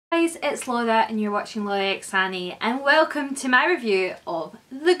guys, it's Laura and you're watching lauraxannie, and welcome to my review of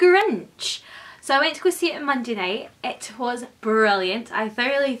The Grinch. So I went to go see it on Monday night. It was brilliant. I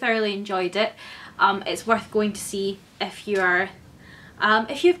thoroughly enjoyed it. It's worth going to see if you have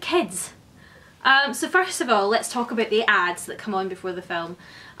kids. So first of all, let's talk about the ads that come on before the film.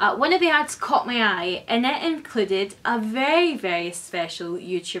 One of the ads caught my eye, and it included a very special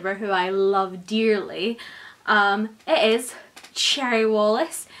YouTuber who I love dearly. It is Cherry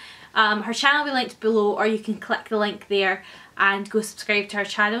Wallace. Her channel will be linked below, or you can click the link there and go subscribe to her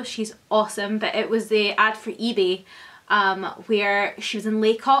channel. She's awesome. But it was the ad for eBay where she was in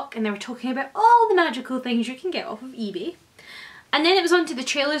Laycock and they were talking about all the magical things you can get off of eBay. And then it was on to the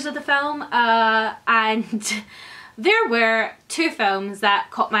trailers of the film, and there were two films that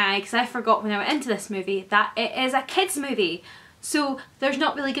caught my eye because I forgot when I went into this movie that it is a kids movie. So there's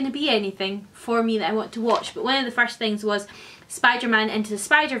not really going to be anything for me that I want to watch. But one of the first things was Spider-Man Into the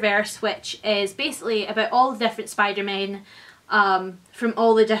Spider-Verse, which is basically about all the different Spider-Men from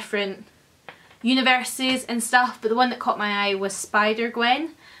all the different universes and stuff. But the one that caught my eye was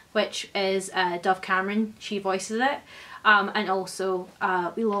Spider-Gwen, which is Dove Cameron. She voices it. And also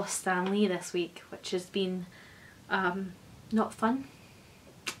we lost Stan Lee this week, which has been not fun.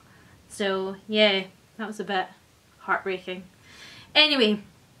 So yeah, that was a bit heartbreaking. Anyway,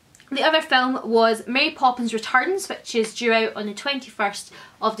 the other film was Mary Poppins Returns, which is due out on the 21st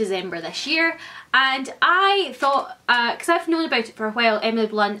of December this year. And I thought, because I've known about it for a while, Emily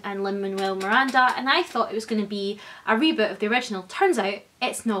Blunt and Lin-Manuel Miranda, and I thought it was going to be a reboot of the original. Turns out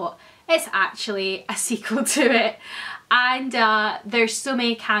it's not. It's actually a sequel to it. And there's so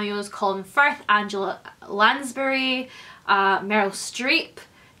many cameos: Colin Firth, Angela Lansbury, Meryl Streep,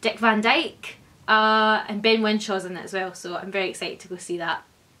 Dick Van Dyke, and Ben Winshaw's in it as well, so I'm very excited to go see that.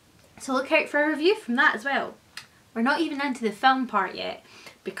 So look out for a review from that as well. We're not even into the film part yet,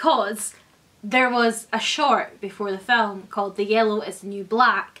 because there was a short before the film called The Yellow is the New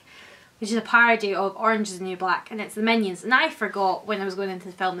Black, which is a parody of Orange is the New Black, and it's the Minions. And I forgot when I was going into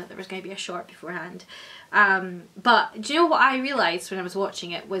the film that there was going to be a short beforehand. But do you know what I realised when I was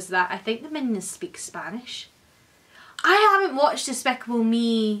watching it was that I think the Minions speak Spanish. I haven't watched Despicable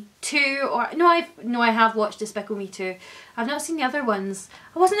Me 2, or no, I have watched Despicable Me 2. I've not seen the other ones.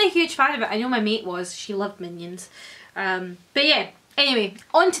 I wasn't a huge fan of it. I know my mate was. She loved Minions. But yeah, anyway,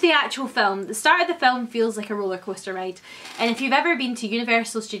 on to the actual film. The start of the film feels like a roller coaster ride. And if you've ever been to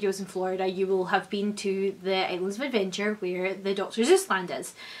Universal Studios in Florida, you will have been to the Islands of Adventure where the Dr. Seuss land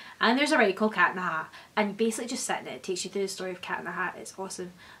is. And there's a ride called Cat in the Hat. And you basically just sit in it. It takes you through the story of Cat in the Hat. It's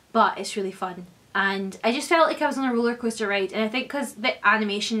awesome. But it's really fun. And I just felt like I was on a roller coaster ride, and I think because the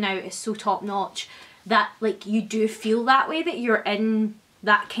animation now is so top notch that like you do feel that way, that you're in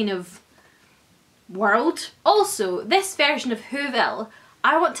that kind of world. Also, this version of Whoville,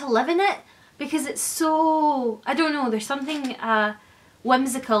 I want to live in it because it's so, I don't know, there's something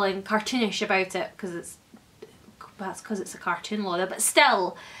whimsical and cartoonish about it, because that's because it's a cartoon, Laura, but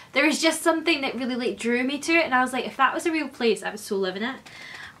still there was just something that really like drew me to it, and I was like, if that was a real place I would so live in it.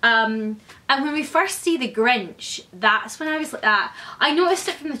 And when we first see the Grinch, that's when I was like that. I noticed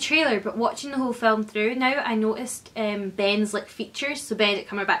it from the trailer, but watching the whole film through now, I noticed Ben's like features. So Benedict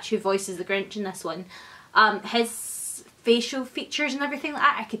Cumberbatch, who voices the Grinch in this one, his facial features and everything like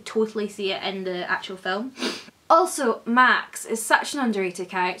that, I could totally see it in the actual film. Also, Max is such an underrated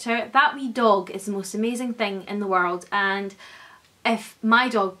character. That wee dog is the most amazing thing in the world, and if my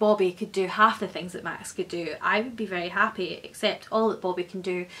dog Bobby could do half the things that Max could do, I would be very happy, except all that Bobby can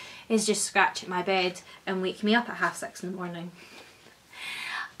do is just scratch at my bed and wake me up at 6:30 in the morning.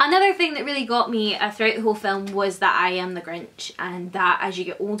 Another thing that really got me throughout the whole film was that I am the Grinch, and that as you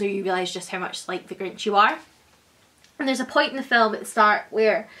get older you realise just how much like the Grinch you are. And there's a point in the film at the start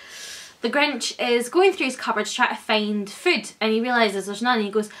where the Grinch is going through his cupboards trying to find food, and he realises there's none, and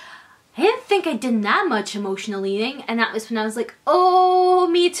he goes, I didn't think I'd done that much emotional eating. And that was when I was like, oh,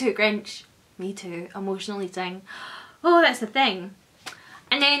 me too, Grinch. Me too, emotional eating. Oh, that's the thing.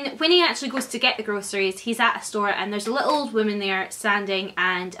 And then when he actually goes to get the groceries, he's at a store and there's a little old woman there standing,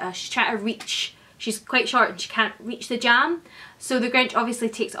 and she's trying to reach, she's quite short and she can't reach the jam. So the Grinch obviously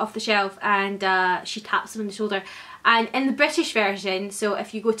takes it off the shelf and she taps him on the shoulder. And in the British version, so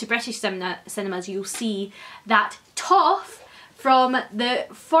if you go to British cinemas, you'll see that Toff, from the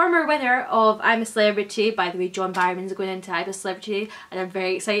former winner of I'm a Celebrity, by the way, John Barrowman's going into I'm a Celebrity and I'm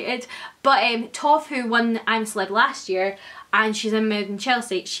very excited, but Toff, who won I'm a Celeb last year, and she's in Made in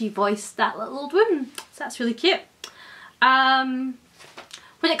Chelsea, she voiced that little old woman, so that's really cute. When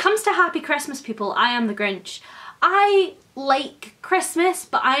it comes to Happy Christmas, people, I am the Grinch. I like Christmas,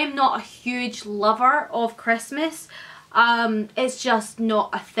 but I am not a huge lover of Christmas. It's just not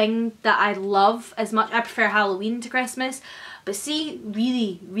a thing that I love as much. I prefer Halloween to Christmas. But see,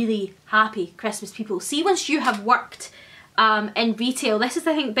 really, really happy Christmas people. See, once you have worked in retail, this is,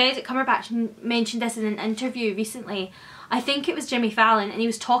 I think, Benedict Cumberbatch mentioned this in an interview recently. I think it was Jimmy Fallon, and he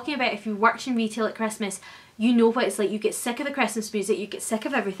was talking about if you worked in retail at Christmas, you know what it's like. You get sick of the Christmas music, you get sick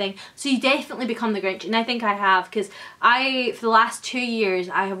of everything, so you definitely become the Grinch. And I think I have, because for the last 2 years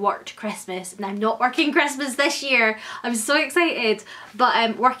I have worked Christmas, and I'm not working Christmas this year. I'm so excited.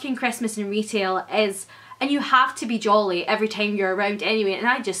 But working Christmas in retail is, and you have to be jolly every time you're around anyway,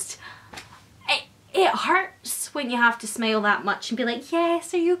 and it hurts when you have to smile that much and be like,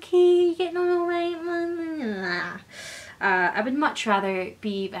 yes, are you okay? You getting on alright? I would much rather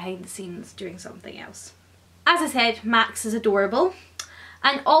be behind the scenes doing something else. As I said, Max is adorable.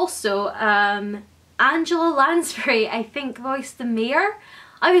 And also, Angela Lansbury, I think, voiced the mayor.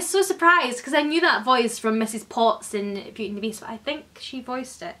 I was so surprised because I knew that voice from Mrs. Potts in Beauty and the Beast, but I think she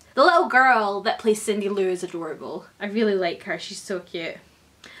voiced it. The little girl that plays Cindy Lou is adorable. I really like her, she's so cute.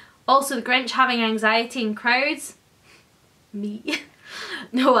 Also, the Grinch having anxiety in crowds. Me.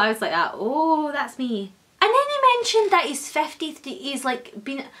 No, I was like that. Oh, that's me. And then he mentioned that he's 50, he's like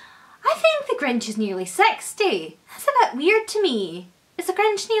been... I think the Grinch is nearly 60. That's a bit weird to me. Is the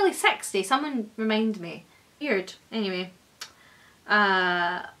Grinch nearly 60? Someone remind me. Weird. Anyway.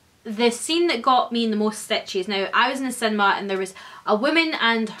 The scene that got me in the most stitches. Now, I was in the cinema and there was a woman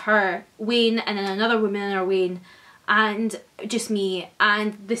and her Wayne, and then another woman and her Wayne, and just me.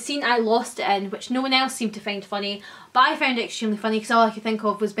 And the scene I lost it in, which no one else seemed to find funny, but I found it extremely funny because all I could think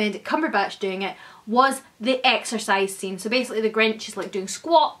of was Benedict Cumberbatch doing it, was the exercise scene. So basically the Grinch is like doing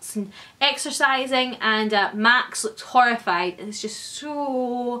squats and exercising, and Max looks horrified. It's just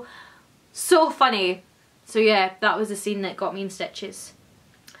so funny. So yeah, that was the scene that got me in stitches.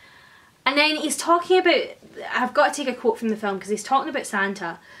 And then he's talking about, I've got to take a quote from the film because he's talking about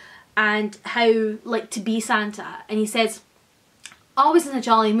Santa and how, like, to be Santa, and he says, always in a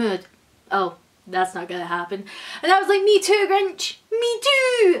jolly mood. Oh, that's not gonna happen. And I was like, me too, Grinch, me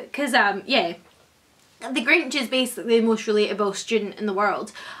too, because yeah, the Grinch is basically the most relatable student in the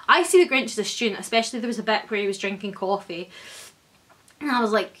world. I see the Grinch as a student, especially there was a bit where he was drinking coffee, and I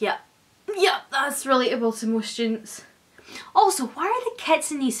was like, yeah, that's relatable to most students. Also, why are the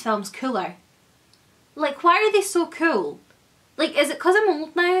kids in these films cooler? Like, why are they so cool? Like, is it because I'm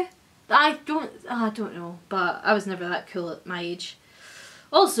old now? I don't know, but I was never that cool at my age.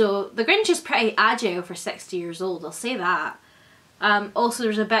 Also, the Grinch is pretty agile for 60 years old, I'll say that. Also,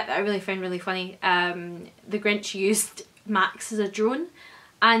 there's a bit that I really found really funny. The Grinch used Max as a drone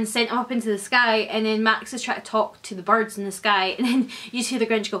and sent him up into the sky, and then Max is trying to talk to the birds in the sky, and then you see the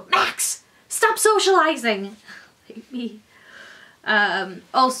Grinch go, Max, stop socialising! Like me.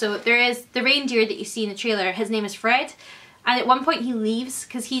 Also, there is the reindeer that you see in the trailer, his name is Fred. And at one point he leaves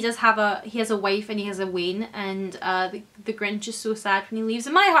because he has a wife and he has a Wayne, and the Grinch is so sad when he leaves,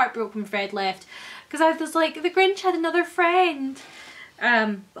 and my heart broke when Fred left because I was like, the Grinch had another friend.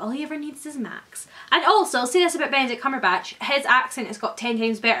 All he ever needs is Max. And also, I'll say this about Benedict Cumberbatch, his accent has got 10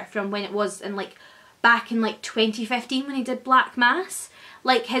 times better from when it was in back in 2015 when he did Black Mass.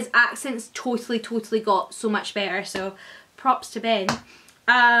 Like, his accent's totally got so much better, so props to Ben.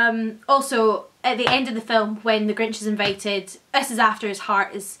 Also, at the end of the film, when the Grinch is invited, this is after his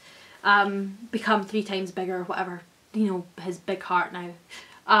heart is become 3 times bigger or whatever, you know, his big heart now.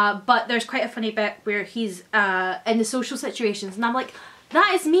 But there's quite a funny bit where he's in the social situations, and I'm like,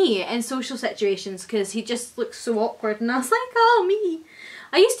 that is me in social situations, because he just looks so awkward, and I was like, oh, me.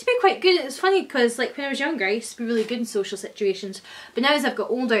 I used to be quite good. It's funny because when I was younger I used to be really good in social situations, but now as I've got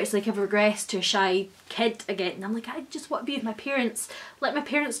older it's like I've regressed to a shy kid again, and I'm like, I just want to be with my parents. Let my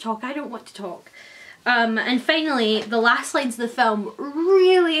parents talk, I don't want to talk. And finally, the last lines of the film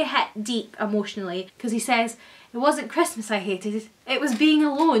really hit deep emotionally, because he says, it wasn't Christmas I hated, it was being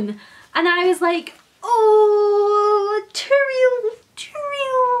alone. And I was like, oh, too real, too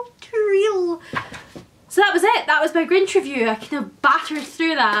real, too real. So that was it. That was my Grinch review. I kind of battered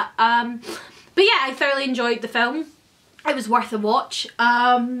through that. But yeah, I thoroughly enjoyed the film. It was worth a watch.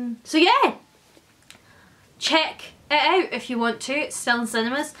 So yeah, check it out if you want to. It's still in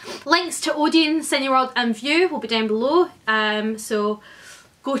cinemas. Links to Odeon, Cineworld and View will be down below. So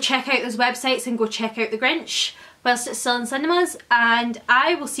go check out those websites and go check out The Grinch whilst it's still in cinemas. And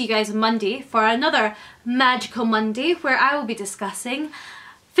I will see you guys on Monday for another magical Monday where I will be discussing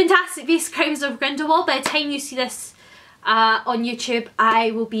Fantastic Beasts: Crimes of Grindelwald. By the time you see this on YouTube,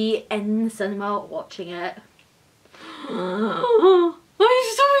 I will be in the cinema watching it. I'm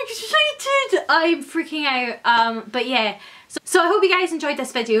so excited! I'm freaking out. But yeah, so I hope you guys enjoyed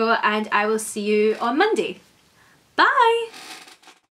this video, and I will see you on Monday. Bye!